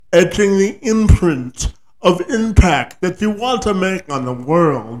etching the imprint of impact that you want to make on the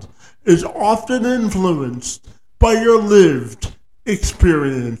world is often influenced by your lived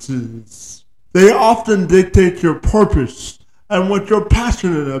experiences. They often dictate your purpose and what you're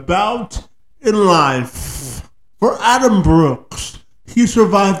passionate about in life. For Adam Brooks, he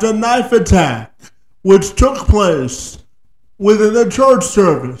survived a knife attack which took place within a church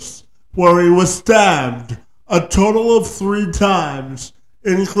service where he was stabbed a total of 3 times,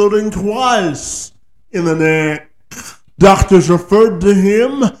 including twice in the neck. Doctors referred to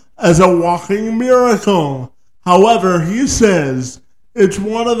him as a walking miracle. However, he says it's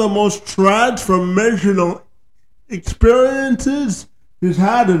one of the most transformational experiences he's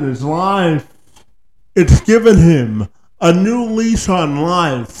had in his life. It's given him a new lease on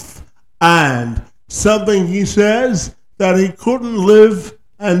life and something he says that he couldn't live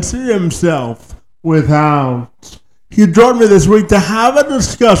and see himself without. He joined me this week to have a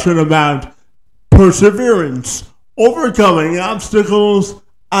discussion about perseverance, overcoming obstacles,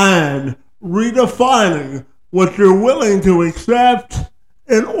 and redefining what you're willing to accept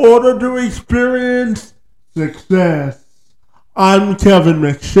in order to experience success. I'm Kevin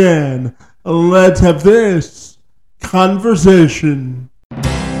McShann. Let's have this conversation.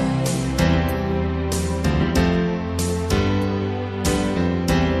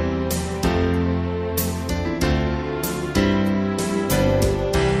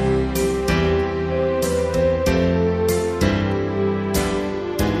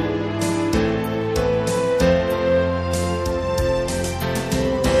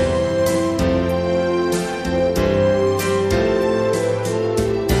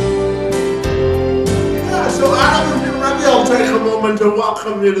 To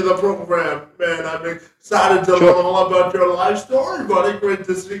welcome you to the program, man. I'm excited to learn all about your life story, buddy. Great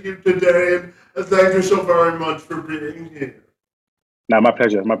to see you today, and thank you so very much for being here. No, my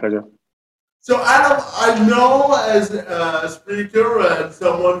pleasure, my pleasure. So, Adam, I know as a speaker and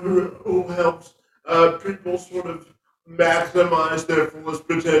someone who helps people sort of maximize their fullest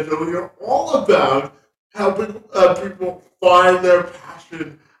potential, you're all about helping people find their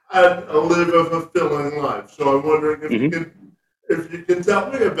passion and live a fulfilling life. So I'm wondering if you can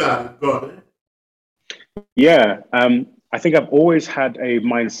tell me about it, buddy. Yeah, I think I've always had a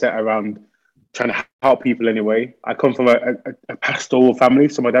mindset around trying to help people anyway. I come from a pastoral family,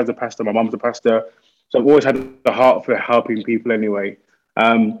 so my dad's a pastor, my mom's a pastor, so I've always had the heart for helping people anyway.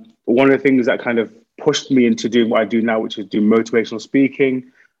 But one of the things that kind of pushed me into doing what I do now, which is do motivational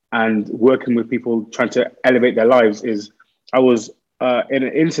speaking and working with people trying to elevate their lives, is I was in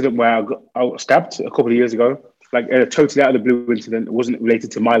an incident where I got stabbed a couple of years ago. Like a totally out of the blue incident. It wasn't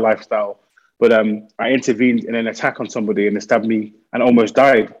related to my lifestyle, but I intervened in an attack on somebody and they stabbed me and almost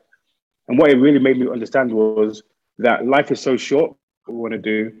died. And what it really made me understand was that life is so short, what we want to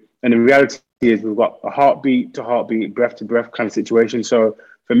do. And the reality is we've got a heartbeat to heartbeat, breath to breath kind of situation. So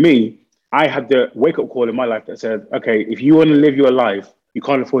for me, I had the wake up call in my life that said, okay, if you want to live your life, you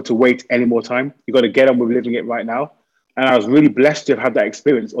can't afford to wait any more time. You got to get on with living it right now. And I was really blessed to have had that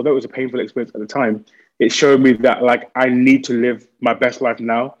experience. Although it was a painful experience at the time, it showed me that like I need to live my best life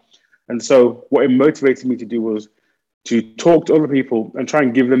now. And so what it motivated me to do was to talk to other people and try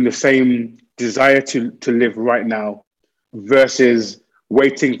and give them the same desire to live right now versus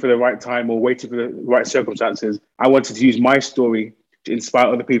waiting for the right time or waiting for the right circumstances. I wanted to use my story to inspire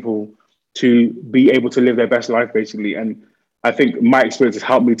other people to be able to live their best life, basically. And I think my experience has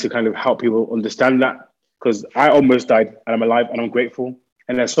helped me to kind of help people understand that, because I almost died and I'm alive and I'm grateful.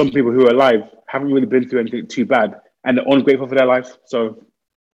 And there's some people who are alive, haven't really been through anything too bad, and they're ungrateful for their life. So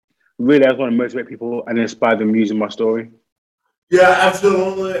really, I just want to motivate people and inspire them using my story. Yeah,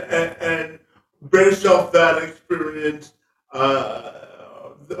 absolutely. And based off that experience that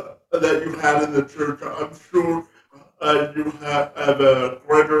you had in the church, I'm sure you have a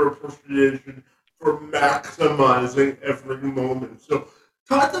greater appreciation for maximizing every moment. So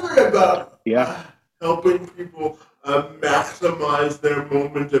talk to me about helping people maximize their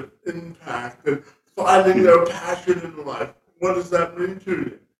moment of impact and finding their passion in life. What does that mean to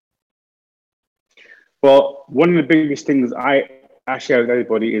you? Well, one of the biggest things I share with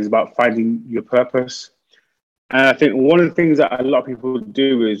everybody is about finding your purpose. And I think one of the things that a lot of people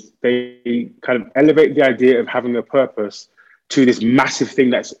do is they kind of elevate the idea of having a purpose to this massive thing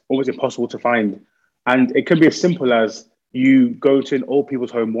that's almost impossible to find. And it can be as simple as you go to an old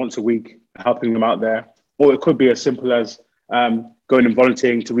people's home once a week, helping them out there. Or it could be as simple as going and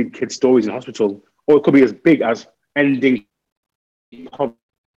volunteering to read kids' stories in hospital. Or it could be as big as ending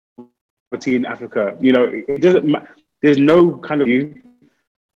poverty in Africa. You know, it doesn't. There's no kind of you.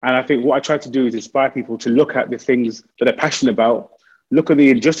 And I think what I try to do is inspire people to look at the things that they're passionate about look at the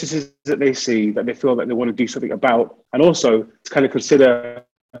injustices that they see, that they feel that they want to do something about, and also to kind of consider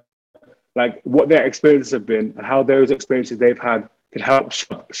like what their experiences have been and how those experiences they've had can help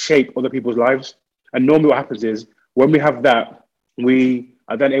shape other people's lives. And normally what happens is when we have that, we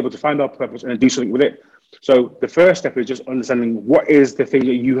are then able to find our purpose and then do something with it. So the first step is just understanding what is the thing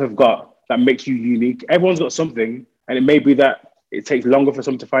that you have got that makes you unique. Everyone's got something, and it may be that it takes longer for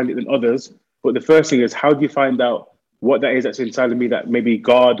some to find it than others. But the first thing is, how do you find out what that is that's inside of me that maybe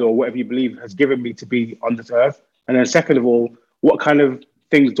God or whatever you believe has given me to be on this earth? And then second of all, what kind of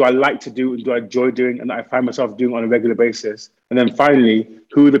things do I like to do and do I enjoy doing and that I find myself doing on a regular basis? And then finally,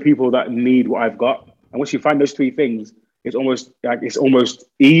 who are the people that need what I've got? And once you find those three things, it's almost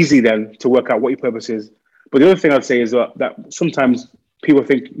easy then to work out what your purpose is. But the other thing I'd say is that sometimes people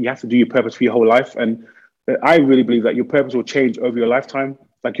think you have to do your purpose for your whole life. And I really believe that your purpose will change over your lifetime.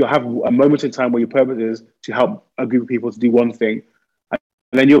 Like you'll have a moment in time where your purpose is to help a group of people to do one thing. And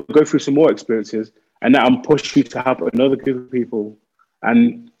then you'll go through some more experiences and that will push you to help another group of people.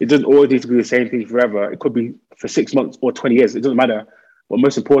 And it doesn't always need to be the same thing forever. It could be for 6 months or 20 years. It doesn't matter. But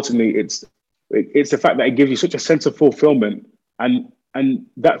most importantly, it's the fact that it gives you such a sense of fulfillment. And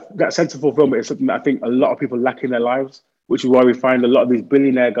that sense of fulfillment is something that I think a lot of people lack in their lives, which is why we find a lot of these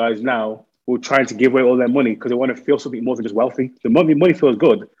billionaire guys now who are trying to give away all their money because they want to feel something more than just wealthy. The money feels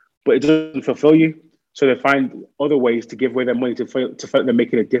good, but it doesn't fulfill you. So they find other ways to give away their money to feel they're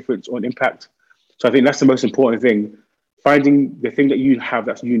making a difference or an impact. So I think that's the most important thing. Finding the thing that you have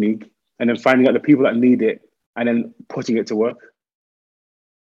that's unique and then finding out the people that need it and then putting it to work.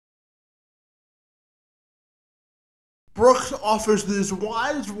 Brooks offers these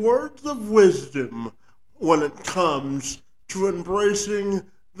wise words of wisdom when it comes to embracing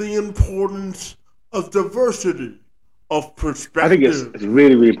the importance of diversity of perspective. I think it's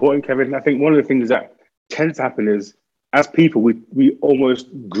really, really important, Kevin. I think one of the things that tends to happen is as people, we almost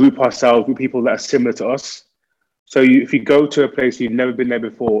group ourselves with people that are similar to us. So if you go to a place you've never been there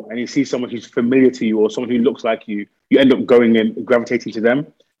before and you see someone who's familiar to you or someone who looks like you end up going and gravitating to them.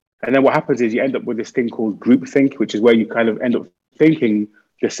 And then what happens is you end up with this thing called groupthink, which is where you kind of end up thinking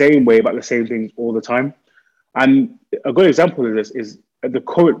the same way about the same things all the time. And a good example of this is at the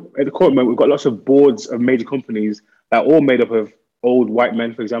current moment, we've got lots of boards of major companies that are all made up of old white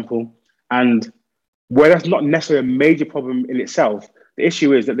men, for example. And where that's not necessarily a major problem in itself, the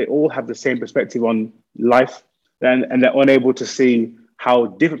issue is that they all have the same perspective on life and they're unable to see how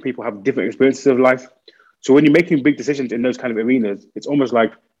different people have different experiences of life. So when you're making big decisions in those kind of arenas, it's almost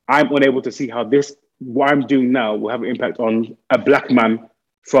like I'm unable to see how what I'm doing now will have an impact on a black man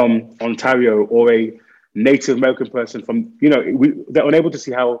from Ontario or a Native American person from, they're unable to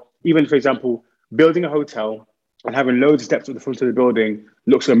see how, even for example, building a hotel and having loads of steps at the front of the building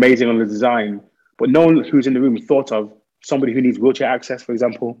looks amazing on the design, but no one who's in the room thought of somebody who needs wheelchair access, for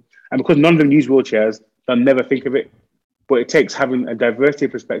example. And because none of them use wheelchairs, they'll never think of it. But it takes having a diversity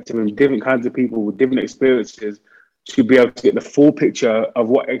of perspective and different kinds of people with different experiences to be able to get the full picture of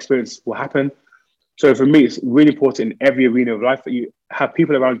what experience will happen. So for me, it's really important in every arena of life that you have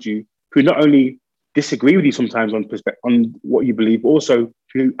people around you who not only disagree with you sometimes on what you believe, but also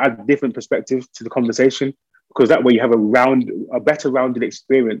who add different perspectives to the conversation, because that way you have a better rounded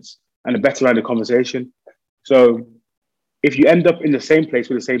experience and a better rounded conversation. So if you end up in the same place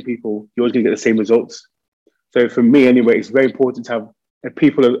with the same people, you're always going to get the same results. So for me, anyway, it's very important to have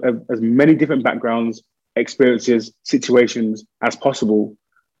people of as many different backgrounds, experiences, situations as possible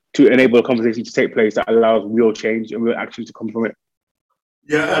to enable a conversation to take place that allows real change and real action to come from it.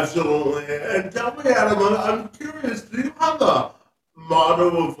 Yeah, absolutely. And tell me, Adam, I'm curious, do you have a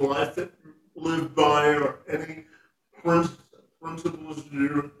motto of life that you live by or any principles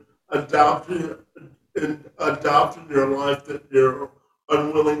you adopt in your life that you're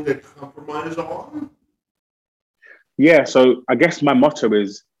unwilling to compromise on? Yeah, so I guess my motto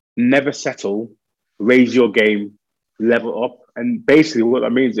is never settle, raise your game, level up. And basically what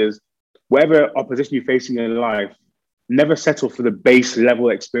that means is whatever opposition you're facing in life, never settle for the base level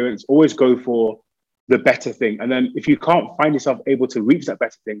experience. Always go for the better thing. And then if you can't find yourself able to reach that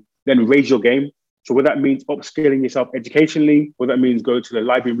better thing, then raise your game. So whether that means upskilling yourself educationally, whether that means go to the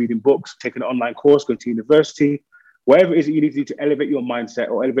library, reading books, taking an online course, go to university, whatever it is that you need to do to elevate your mindset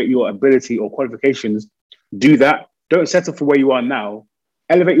or elevate your ability or qualifications, do that. Don't settle for where you are now.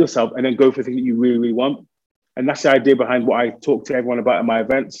 Elevate yourself and then go for the thing that you really, really want. And that's the idea behind what I talk to everyone about in my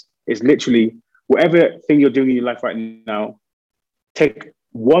events. It's literally whatever thing you're doing in your life right now, take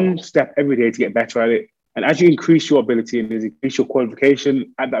one step every day to get better at it. And as you increase your ability and increase your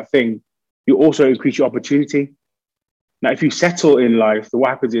qualification at that thing, you also increase your opportunity. Now, if you settle in life, what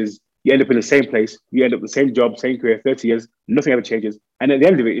happens is You end up in the same place, you end up the same job, same career, 30 years, nothing ever changes. And at the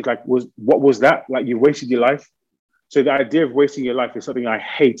end of it, it's like, what was that? Like you wasted your life. So the idea of wasting your life is something I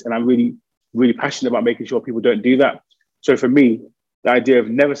hate, and I'm really, really passionate about making sure people don't do that. So for me, the idea of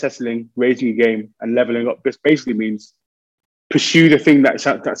never settling, raising your game, and leveling up just basically means pursue the thing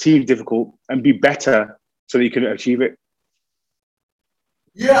that seems difficult and be better so that you can achieve it.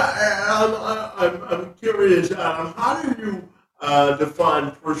 Yeah, I'm curious, Adam. How do you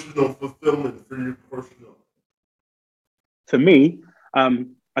define personal fulfillment for you personally? For me,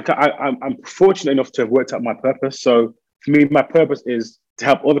 I'm fortunate enough to have worked out my purpose. So for me, my purpose is to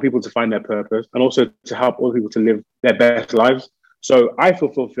help other people to find their purpose and also to help other people to live their best lives. So I feel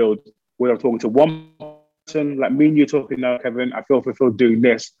fulfilled when I'm talking to one person, like me and you talking now, Kevin. I feel fulfilled doing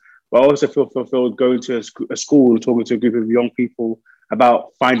this, but I also feel fulfilled going to a school, talking to a group of young people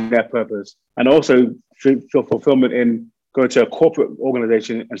about finding their purpose, and also feel fulfillment in going to a corporate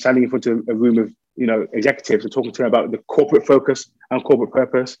organization and standing in front of a room of executives and talking to them about the corporate focus and corporate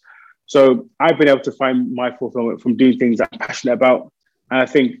purpose. So I've been able to find my fulfillment from doing things that I'm passionate about. And I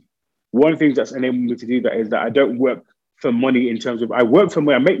think one of the things that's enabled me to do that is that I don't work for money in terms of I work for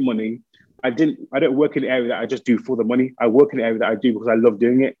money, I make money. I don't work in the area that I just do for the money. I work in the area that I do because I love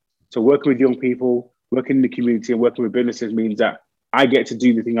doing it. So working with young people, working in the community and working with businesses means that I get to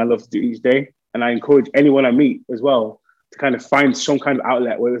do the thing I love to do each day. And I encourage anyone I meet as well to kind of find some kind of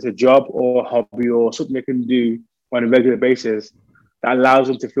outlet, whether it's a job or a hobby or something they can do on a regular basis that allows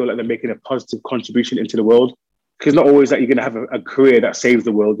them to feel like they're making a positive contribution into the world. Because not always that you're going to have a career that saves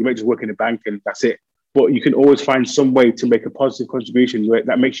the world. You might just work in a bank and that's it. But you can always find some way to make a positive contribution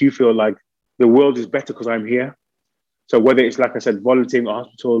that makes you feel like the world is better because I'm here. So whether it's, like I said, volunteering at a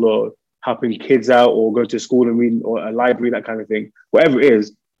hospital or helping kids out or going to school and reading or a library, that kind of thing, whatever it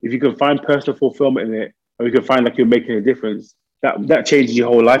is, if you can find personal fulfillment in it, or you can find like you're making a difference, that changes your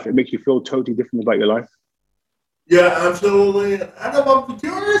whole life. It makes you feel totally different about your life. Yeah, absolutely. Adam, I'm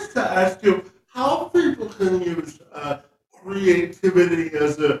curious to ask you how people can use creativity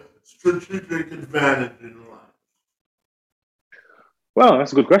as a strategic advantage in life. Well,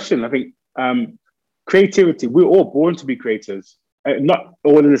 that's a good question. I think creativity, we're all born to be creators, not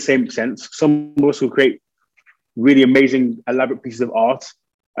all in the same sense. Some of us will create really amazing, elaborate pieces of art,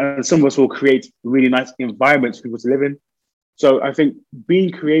 and some of us will create really nice environments for people to live in. So I think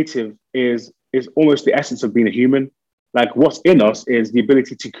being creative is almost the essence of being a human. Like what's in us is the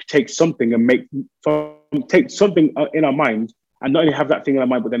ability to take something and take something in our mind and not only have that thing in our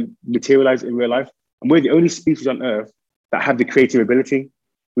mind, but then materialize it in real life. And we're the only species on Earth that have the creative ability.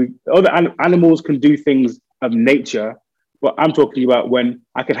 Other animals can do things of nature, but I'm talking about when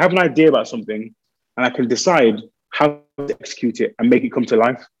I can have an idea about something and I can decide how to execute it and make it come to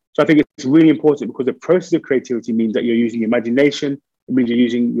life. So I think it's really important because the process of creativity means that you're using imagination, it means you're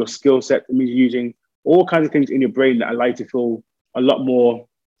using your skill set, it means you're using all kinds of things in your brain that allow you to feel a lot more,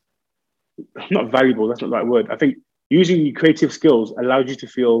 not valuable, that's not the right word. I think using your creative skills allows you to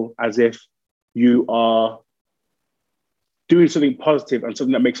feel as if you are doing something positive and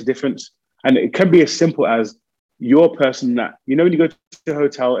something that makes a difference. And it can be as simple as your person that, when you go to a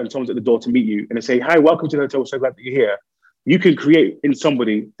hotel and someone's at the door to meet you and they say, hi, welcome to the hotel, we're so glad that you're here. You can create in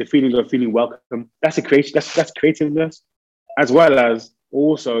somebody the feeling of feeling welcome. That's that's creativeness, as well as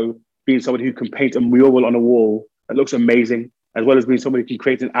also being somebody who can paint a mural on a wall that looks amazing, as well as being somebody who can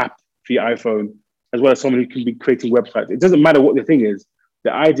create an app for your iPhone, as well as somebody who can be creating websites. It doesn't matter what the thing is.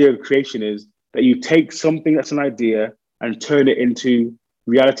 The idea of creation is that you take something that's an idea and turn it into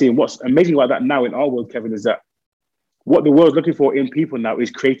reality. And what's amazing about that now in our world, Kevin, is that what the world's looking for in people now is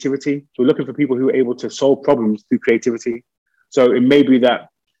creativity. So we're looking for people who are able to solve problems through creativity. So it may be that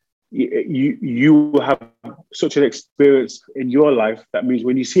you have such an experience in your life that means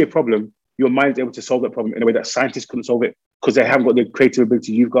when you see a problem, your mind's able to solve that problem in a way that scientists couldn't solve it because they haven't got the creative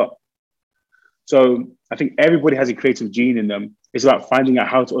ability you've got. So I think everybody has a creative gene in them. It's about finding out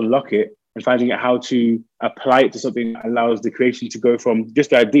how to unlock it and finding out how to apply it to something that allows the creation to go from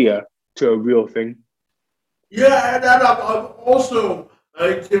just the idea to a real thing. Yeah, and I'm also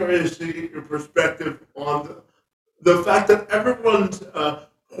curious to get your perspective on the fact that everyone's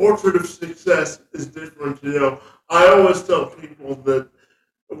portrait of success is different. I always tell people that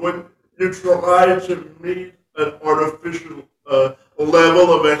when you try to meet an artificial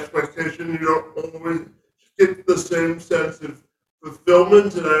level of expectation, you don't always get the same sense of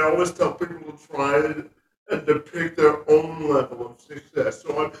fulfillment. And I always tell people to try and depict their own level of success.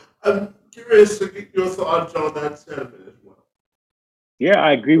 So I'm curious to get your thoughts on that sentiment as well. Yeah,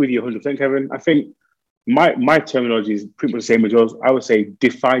 I agree with you 100%, Kevin. I think my terminology is pretty much the same as yours. I would say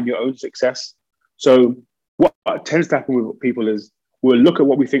define your own success. So what tends to happen with people is we'll look at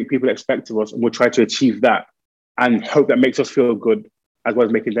what we think people expect of us and we'll try to achieve that and hope that makes us feel good as well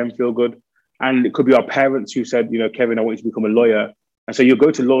as making them feel good. And it could be our parents who said, Kevin, I want you to become a lawyer. And so you'll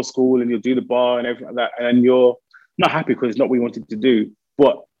go to law school and you'll do the bar and everything like that. And you're not happy because it's not what you wanted to do,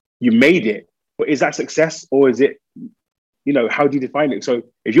 but you made it. But is that success, or is it, how do you define it? So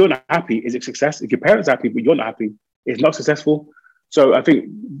if you're not happy, is it success? If your parents are happy, but you're not happy, it's not successful. So I think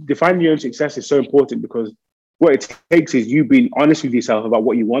defining your own success is so important, because what it takes is you being honest with yourself about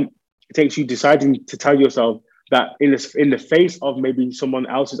what you want. It takes you deciding to tell yourself that in the face of maybe someone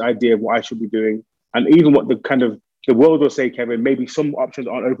else's idea of what I should be doing, and even what the world will say, Kevin, maybe some options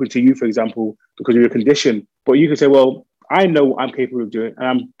aren't open to you, for example, because of your condition. But you can say, well, I know what I'm capable of doing, and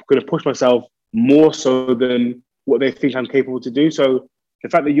I'm going to push myself more so than what they think I'm capable to do. So the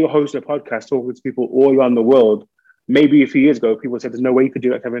fact that you're hosting a podcast talking to people all around the world, maybe a few years ago, people said, there's no way you could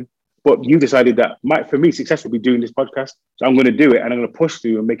do that, Kevin. But you decided that for me, success would be doing this podcast. So I'm going to do it, and I'm going to push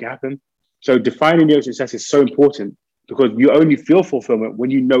through and make it happen. So defining your success is so important, because you only feel fulfillment when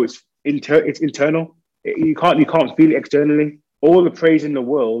you know it's internal. You can't feel it externally. All the praise in the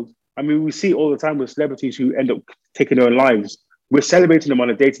world. I mean, we see all the time with celebrities who end up taking their own lives. We're celebrating them on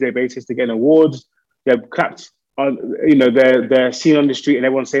a day-to-day basis. They're getting awards. They're clapped on, they're seen on the street, and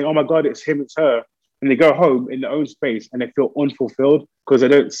everyone's saying, "Oh my God, it's him, it's her." And they go home in their own space and they feel unfulfilled because they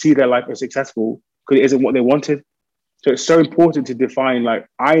don't see their life as successful, because it isn't what they wanted. So it's so important to define, like,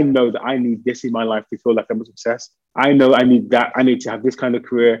 I know that I need this in my life to feel like I'm a success. I know I need that. I need to have this kind of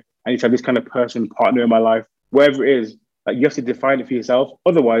career. I need to have this kind of person, partner in my life, wherever it is. Like, you have to define it for yourself.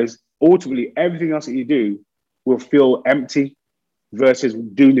 Otherwise, ultimately, everything else that you do will feel empty versus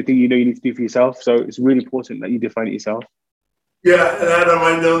doing the thing you need to do for yourself. So it's really important that you define it yourself. Yeah, and Adam,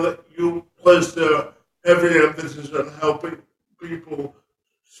 I know that you placed a heavy emphasis on helping people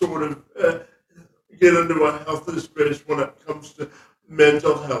sort of get into a healthy space when it comes to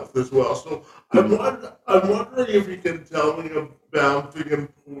mental health as well. So I'm wondering if you can tell me about the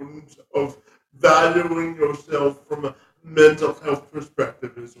importance of valuing yourself from a mental health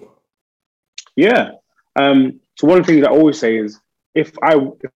perspective as well. Yeah. So one of the things I always say is, if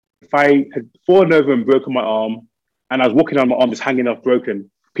I had fallen over and broken my arm, and I was walking on my arm just hanging off broken,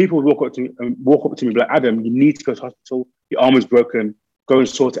 people would walk up to me and be like, "Adam, you need to go to hospital. Your arm is broken. Go and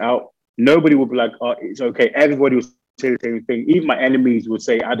sort it out." Nobody would be like, "Oh, it's okay." Everybody would say the same thing. Even my enemies would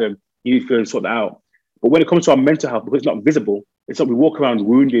say, "Adam, you need to go and sort that out." But when it comes to our mental health, because it's not visible, it's like we walk around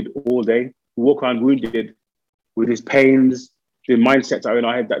wounded all day. We walk around wounded with these pains, the mindsets are in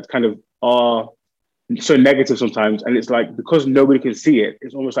our head that kind of are so negative sometimes. And it's like, because nobody can see it,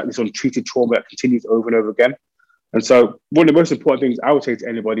 it's almost like this untreated trauma that continues over and over again. And so one of the most important things I would say to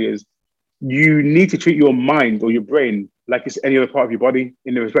anybody is, you need to treat your mind or your brain like it's any other part of your body,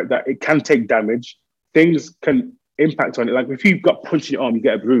 in the respect that it can take damage. Things can impact on it. Like, if you've got punched in your arm, you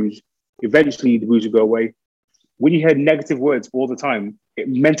get a bruise, eventually the bruise will go away. When you hear negative words all the time,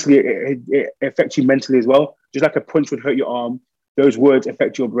 it affects you mentally as well. Just like a punch would hurt your arm, those words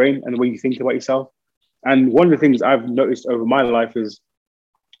affect your brain and the way you think about yourself. And one of the things I've noticed over my life is,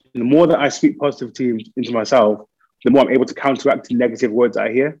 the more that I speak positivity into myself, the more I'm able to counteract the negative words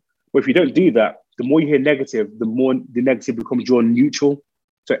I hear. But if you don't do that, the more you hear negative, the more the negative becomes your neutral.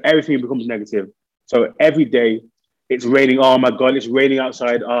 So everything becomes negative. So every day it's raining. Oh my God, it's raining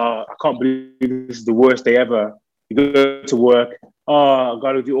outside. I can't believe this is the worst day ever. You go to work. Oh, I've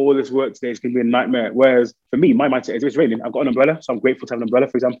got to do all this work today. It's going to be a nightmare. Whereas for me, my mindset is, if it's raining, I've got an umbrella. So I'm grateful to have an umbrella,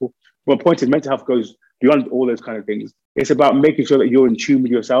 for example. But my point is, mental health goes beyond all those kind of things. It's about making sure that you're in tune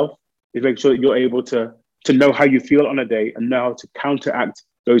with yourself. It's making sure that you're able to know how you feel on a day and know how to counteract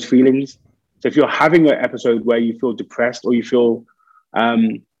those feelings. So if you're having an episode where you feel depressed, or you feel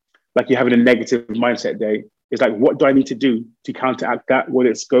like you're having a negative mindset day, it's like, what do I need to do to counteract that?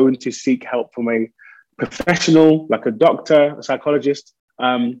 Whether it's going to seek help from a professional, like a doctor, a psychologist,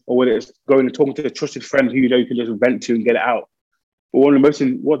 or whether it's going and talking to a trusted friend who you know you can just vent to and get it out. But one of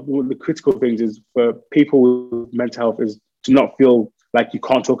the critical things is, for people with mental health, is to not feel like you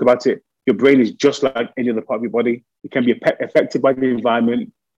can't talk about it. Your brain is just like any other part of your body. It can be affected by the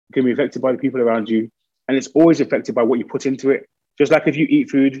environment. It can be affected by the people around you. And it's always affected by what you put into it. Just like if you eat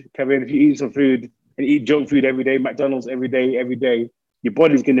food, Kevin, if you eat some food and eat junk food every day, McDonald's every day, your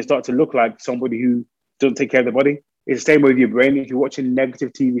body's going to start to look like somebody who doesn't take care of the body. It's the same with your brain. If you're watching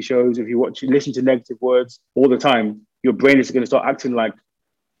negative TV shows, if you listen to negative words all the time, your brain is going to start acting like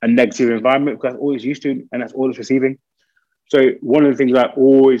a negative environment, because that's all it's used to and that's all it's receiving. So one of the things I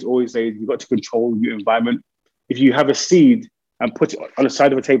always say is, you've got to control your environment. If you have a seed and put it on the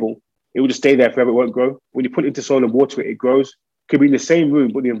side of a table, it will just stay there forever. It won't grow. When you put it into soil and water it, it grows. It could be in the same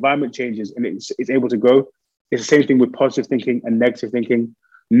room, but the environment changes and it's able to grow. It's the same thing with positive thinking and negative thinking.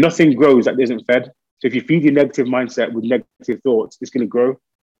 Nothing grows that isn't fed. So if you feed your negative mindset with negative thoughts, it's going to grow.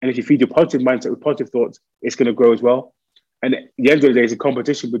 And if you feed your positive mindset with positive thoughts, it's going to grow as well. And at the end of the day, it's a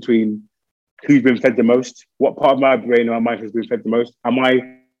competition between who's been fed the most, what part of my brain or my mind has been fed the most. Am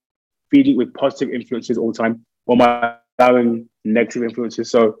I feeding with positive influences all the time, or am I allowing negative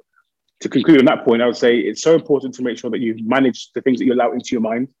influences? So to conclude on that point, I would say it's so important to make sure that you manage the things that you allow into your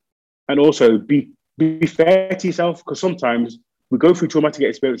mind, and also be fair to yourself, because sometimes we go through traumatic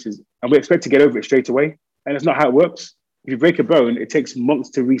experiences and we expect to get over it straight away, and it's not how it works. If you break a bone, it takes months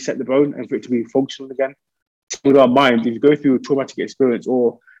to reset the bone and for it to be functional again. With our mind, if you go through a traumatic experience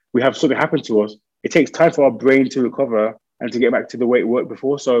or we have something happen to us, it takes time for our brain to recover and to get back to the way it worked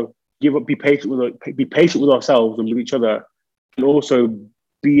before. So be patient with ourselves and with each other, and also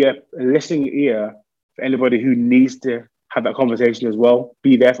be a listening ear for anybody who needs to have that conversation as well.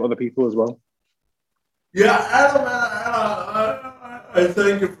 Be there for other people as well. Yeah, Adam, I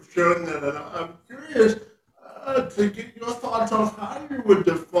thank you for sharing that. And I'm curious to get your thoughts on how you would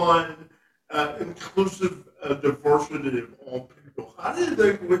define inclusive diversity of all people. How do you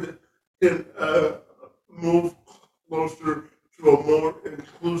think we can move closer to a more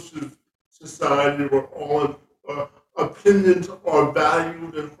inclusive society where all opinions are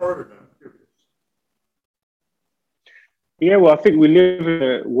valued and heard? I'm curious. Yeah, well, I think we live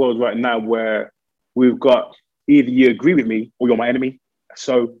in a world right now where we've got either you agree with me or you're my enemy.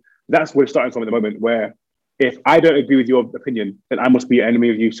 So that's where we're starting from at the moment, where if I don't agree with your opinion, then I must be an enemy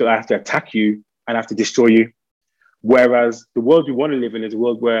of you. So I have to attack you and I have to destroy you. Whereas the world we want to live in is a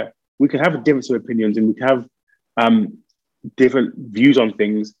world where we can have a difference of opinions and we can have different views on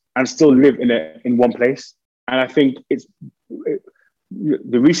things and still live in one place. And I think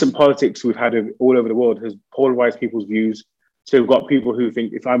the recent politics we've had all over the world has polarized people's views. So we've got people who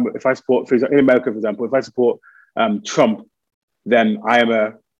think if I support, for example, in America, for example, if I support Trump, then I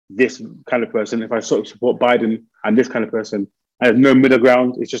am this kind of person. If I sort of support Biden, I'm this kind of person. And there's no middle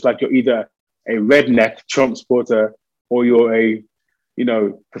ground. It's just like you're either a redneck Trump supporter or you're a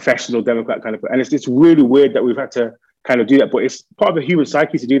professional Democrat kind of person. And it's really weird that we've had to kind of do that. But it's part of the human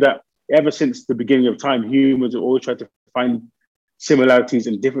psyche to do that. Ever since the beginning of time, humans have always tried to find similarities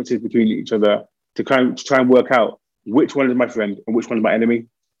and differences between each other to try and work out which one is my friend and which one is my enemy.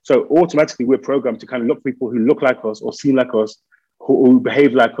 So automatically we're programmed to kind of look for people who look like us or seem like us, who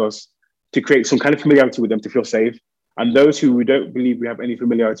behave like us, to create some kind of familiarity with them to feel safe. And those who we don't believe we have any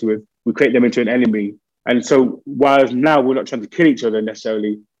familiarity with, we create them into an enemy. And so while now we're not trying to kill each other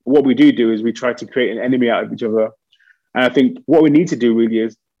necessarily, what we do is we try to create an enemy out of each other. And I think what we need to do really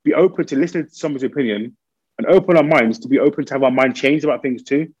is be open to listening to someone's opinion and open our minds to be open to have our mind changed about things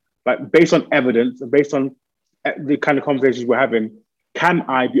too. Like based on evidence and based on the kind of conversations we're having, can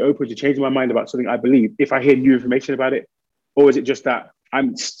I be open to changing my mind about something I believe if I hear new information about it? Or is it just that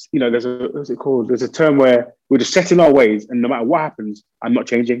what's it called? There's a term where we're just set in our ways and no matter what happens, I'm not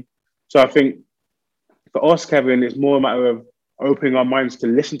changing. So I think for us, Kevin, it's more a matter of opening our minds to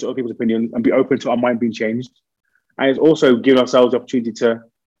listen to other people's opinions and be open to our mind being changed. And it's also giving ourselves the opportunity to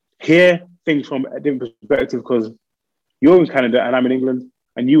hear things from a different perspective, because you're in Canada and I'm in England,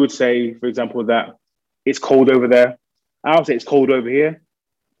 and you would say, for example, that it's cold over there. I'll say it's cold over here.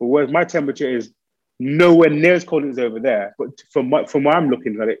 But whereas my temperature is nowhere near as cold as over there. But from where I'm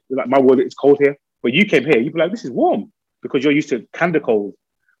looking at it, like my world, it's cold here. But you came here, you'd be like, this is warm because you're used to Canada cold.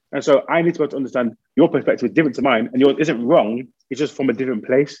 And so I need to be able to understand your perspective is different to mine, and yours isn't wrong. It's just from a different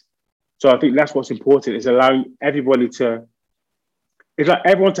place. So I think that's what's important, is allowing everyone to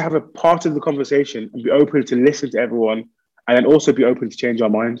have a part of the conversation and be open to listen to everyone, and then also be open to change our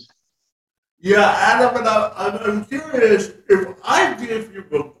minds. Yeah, Adam, and I'm curious if I give you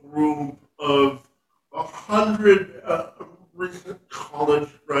a group of 100 recent college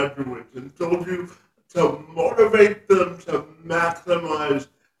graduates and told you to motivate them to maximize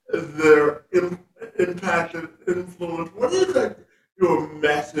their impact and influence, what do you think your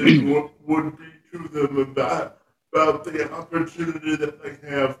message would be to them about the opportunity that they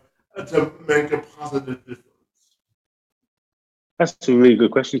have to make a positive difference? That's a really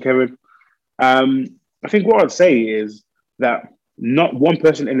good question, Kevin. I think what I'd say is that not one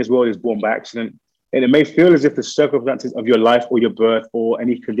person in this world is born by accident. And it may feel as if the circumstances of your life or your birth or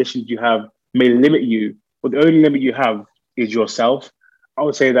any conditions you have may limit you, but the only limit you have is yourself. I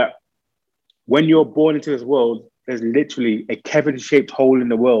would say that when you're born into this world, there's literally a Kevin-shaped hole in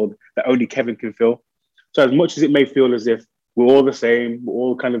the world that only Kevin can fill. So as much as it may feel as if we're all the same, we're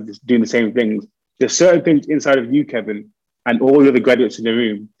all kind of just doing the same things, there's certain things inside of you, Kevin, and all the other graduates in the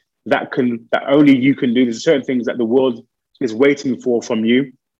room that only you can do. There's certain things that the world is waiting for from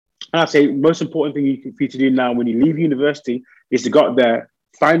you. And I'd say most important thing for you to do now when you leave university is to go out there,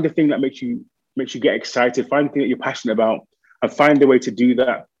 find the thing that makes you get excited, find the thing that you're passionate about, and find a way to do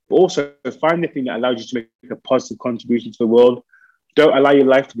that. But also find the thing that allows you to make a positive contribution to the world. Don't allow your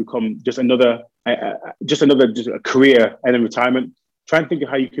life to become just a career and then retirement. Try and think of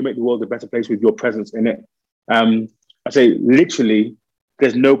how you can make the world a better place with your presence in it. I say literally,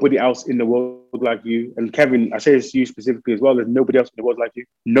 there's nobody else in the world like you. And Kevin, I say this to you specifically as well. There's nobody else in the world like you.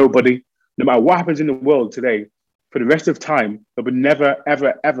 Nobody. No matter what happens in the world today, for the rest of time, there will never,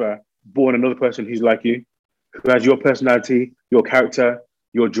 ever, ever born another person who's like you, who has your personality, your character,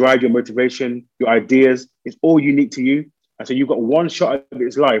 your drive, your motivation, your ideas. It's all unique to you. And so you've got one shot at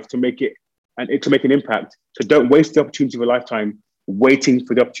its life to make it and to make an impact. So don't waste the opportunity of a lifetime waiting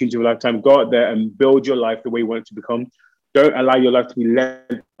for the opportunity of a lifetime. Go out there and build your life the way you want it to become. Don't allow your life to be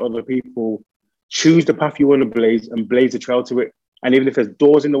led by other people. Choose the path you want to blaze and blaze a trail to it. And even if there's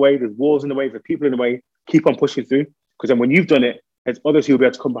doors in the way, there's walls in the way, there's people in the way, keep on pushing through. Because then when you've done it, there's others who will be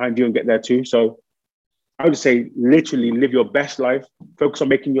able to come behind you and get there too. So I would say literally live your best life, focus on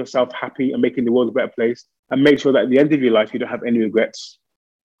making yourself happy and making the world a better place, and make sure that at the end of your life, you don't have any regrets.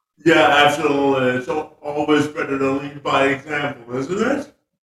 Yeah, absolutely. It's always better to lead by example, isn't it?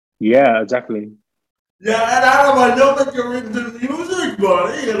 Yeah, exactly. Yeah, and Adam, I know that you're into music,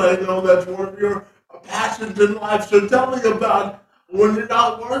 buddy, and I know that's one of your passions in life. So tell me about when you're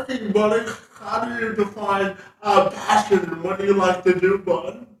not working, buddy. How do you define passion, and what do you like to do,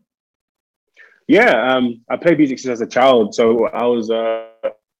 bud? Yeah, I played music since I was a child. So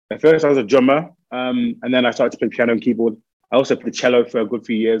at first I was a drummer, and then I started to play piano and keyboard. I also played cello for a good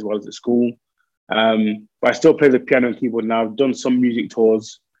few years while I was at school. But I still play the piano and keyboard now. I've done some music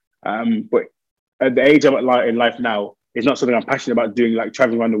tours, but at the age I'm at in life now, it's not something I'm passionate about doing, like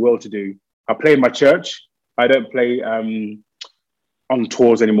traveling around the world to do. I play in my church. I don't play on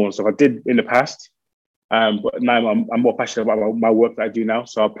tours anymore. So I did in the past, but now I'm more passionate about my work that I do now.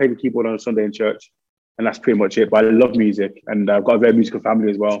 So I play the keyboard on a Sunday in church, and that's pretty much it. But I love music, and I've got a very musical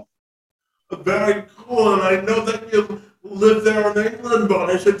family as well. Very cool, and I know that you live there in England,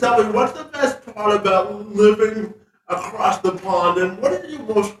 buddy. So tell me, what's the best part about living across the pond, and what are you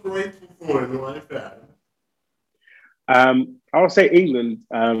most grateful for in life, Adam? I would say England.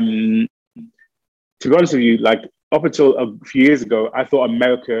 To be honest with you, like up until a few years ago, I thought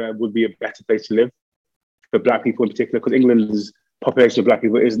America would be a better place to live for Black people in particular, because England's population of Black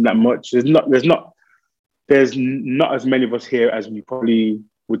people isn't that much. There's not as many of us here as we probably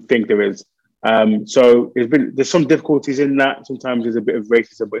would think there is. So there's some difficulties in that. Sometimes there's a bit of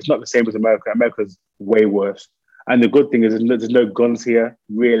racism, but it's not the same as America. America's way worse. And the good thing is there's no guns here,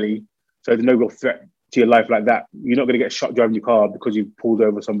 really. So there's no real threat to your life like that. You're not going to get shot driving your car because you pulled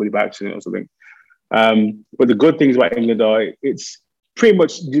over somebody by accident or something. But the good things about England are it's pretty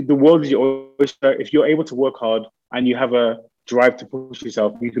much the world is your oyster. If you're able to work hard and you have a drive to push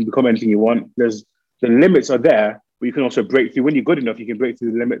yourself, you can become anything you want. The limits are there, but you can also break through. When you're good enough, you can break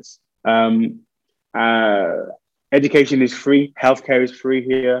through the limits. Uh, Education is free. Healthcare is free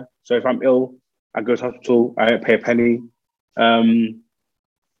here. So if I'm ill, I go to hospital. I don't pay a penny.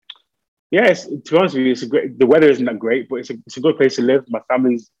 Yeah, to be honest with you, the weather isn't that great, but it's a good place to live. My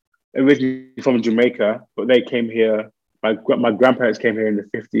family's originally from Jamaica, but they came here. My grandparents came here in the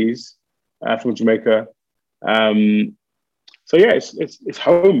 50s from Jamaica. So yeah, it's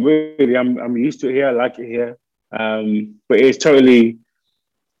home really. I'm used to it here. I like it here. But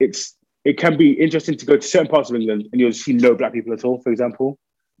it can be interesting to go to certain parts of England and you'll see no Black people at all. For example,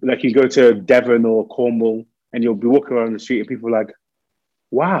 like you go to Devon or Cornwall and you'll be walking around the street and people are like,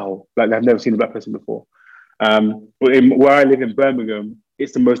 wow, like they've never seen a Black person before. But where I live in Birmingham,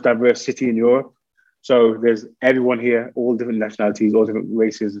 it's the most diverse city in Europe. So there's everyone here, all different nationalities, all different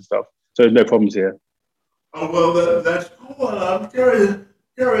races and stuff. So there's no problems here. Oh, well, that's cool. And I'm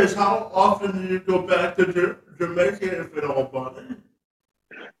curious how often do you go back to Jamaica, if at all, buddy?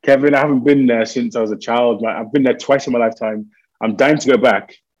 Kevin, I haven't been there since I was a child. I've been there twice in my lifetime. I'm dying to go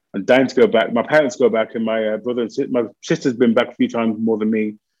back. I'm dying to go back. My parents go back, and my brother and my sister's been back a few times more than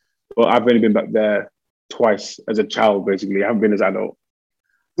me. But I've only been back there twice as a child, basically. I haven't been as an adult.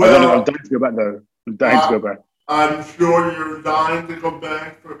 I'm Well, dying to go back though. I'm dying to uh, go back. I'm sure you're dying to go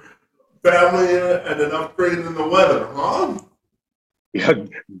back for family and an upgrade in the weather, huh? Yeah,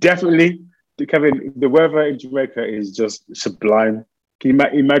 definitely. Kevin, the weather in Jamaica is just sublime. Can you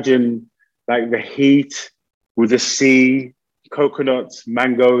imagine like the heat with the sea, coconuts,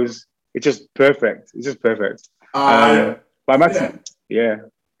 mangoes? It's just perfect. It's just perfect. I, Um, but I'm yeah. actually, yeah.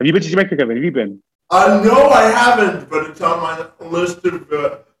 Have you been to Jamaica, Kevin? Have you been? No, I haven't, but it's on my list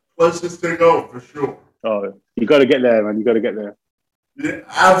of places to go for sure. Oh, you got to get there, man. You got to get there. Yeah,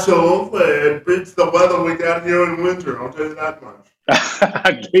 absolutely. It beats the weather we got here in winter, I'll tell you that much.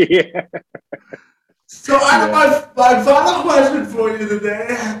 Yeah. So, Adam, Yeah. my final question for you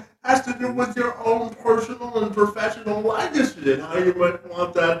today has to do with your own personal and professional legacy and how you might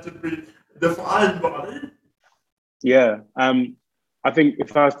want that to be defined, buddy. Yeah. I think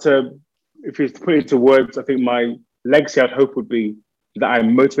if you was to put it into words, I think my legacy I'd hope would be that I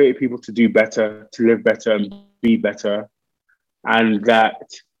motivated people to do better, to live better and be better, and that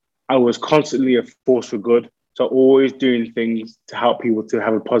I was constantly a force for good. So always doing things to help people to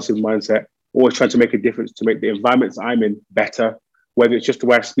have a positive mindset, always trying to make a difference to make the environments I'm in better, whether it's just the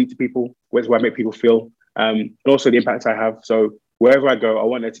way I speak to people, whether it's the way I make people feel, but also the impact I have. So wherever I go, I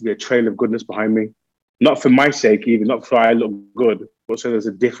want there to be a trail of goodness behind me, not for my sake, even not for I look good, but so there's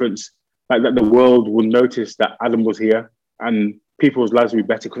a difference, like that the world will notice that Adam was here and people's lives will be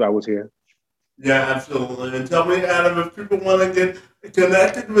better because I was here. Yeah, absolutely. And tell me, Adam, if people want to get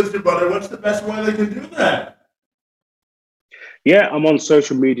connected with you, buddy, what's the best way they can do that? Yeah, I'm on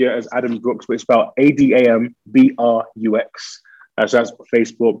social media as Adam Brooks, but it's spelled ADAMBRUX. So that's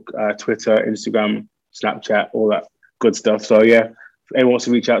Facebook, Twitter, Instagram, Snapchat, all that good stuff. So yeah, if anyone wants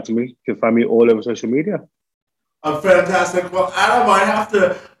to reach out to me, you can find me all over social media. Fantastic. Well, Adam, I have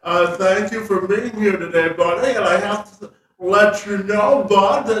to thank you for being here today, buddy, and I have to let you know,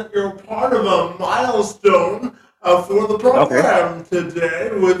 bud, that you're part of a milestone for the Okay. program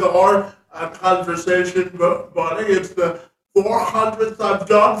today with our conversation, buddy. It's the 400th I've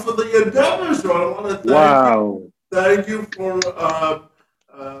done for the endeavor, so I want to Wow. thank you for uh,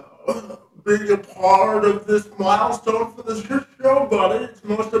 being a part of this milestone for the show, buddy. It's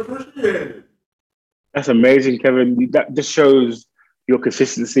most appreciated. That's amazing, Kevin. That just shows your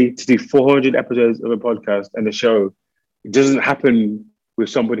consistency to do 400 episodes of a podcast and the show. It doesn't happen with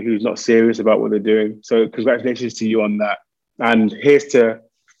somebody who's not serious about what they're doing. So congratulations to you on that. And here's to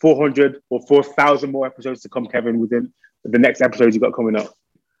 400 or 4,000 more episodes to come, Kevin, within the next episodes you got coming up.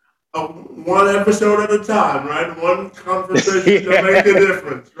 One episode at a time, right? One conversation to make a Yeah.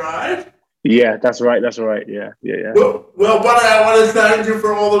 difference, right? Yeah, that's right. That's right. Yeah, yeah, yeah. Well, buddy, I want to thank you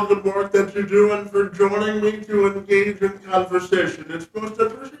for all the good work that you do and for joining me to engage in conversation. It's most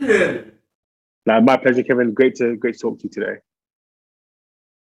appreciated. Now, my pleasure, Kevin. Great to talk to you today.